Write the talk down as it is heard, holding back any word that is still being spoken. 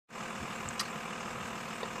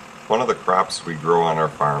One of the crops we grow on our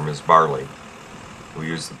farm is barley. We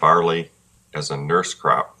use the barley as a nurse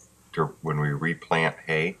crop when we replant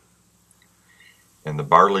hay. And the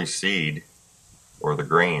barley seed, or the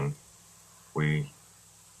grain, we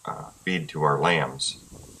feed to our lambs.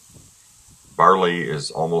 Barley is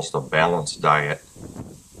almost a balanced diet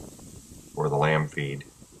for the lamb feed.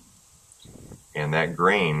 And that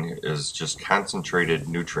grain is just concentrated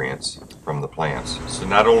nutrients from the plants. So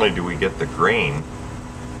not only do we get the grain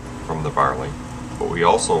from the barley, but we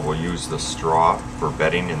also will use the straw for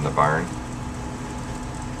bedding in the barn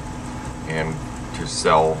and to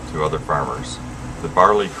sell to other farmers. The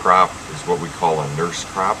barley crop is what we call a nurse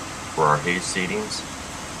crop for our hay seedings.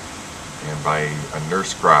 And by a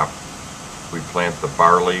nurse crop, we plant the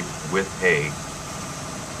barley with hay,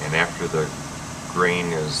 and after the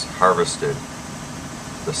grain is harvested,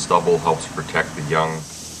 the stubble helps protect the young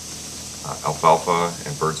alfalfa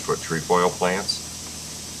and bird's foot trefoil plants.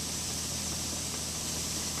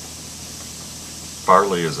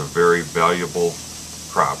 Barley is a very valuable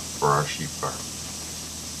crop for our sheep farm.